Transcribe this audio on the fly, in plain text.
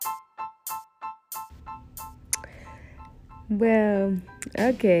Well,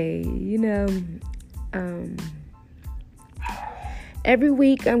 okay, um, every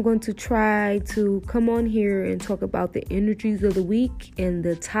week I'm going to try to come on here and talk about the energies of the week and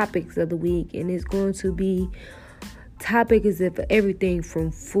the topics of the week, and it's going to be topics of everything from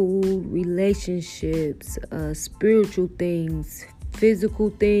food, relationships, spiritual things, physical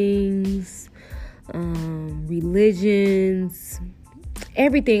things, religions,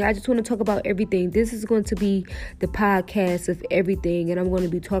 everything. I just want to talk about everything. This is going to be the podcast of everything, and I'm going to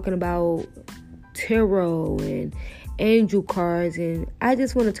be talking about tarot and angel cards, and I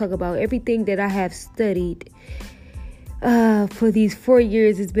just want to talk about everything that I have studied for these 4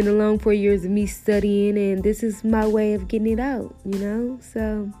 years. It's been a long 4 years of me studying, and this is my way of getting it out,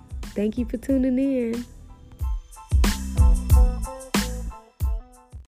 So thank you for tuning in.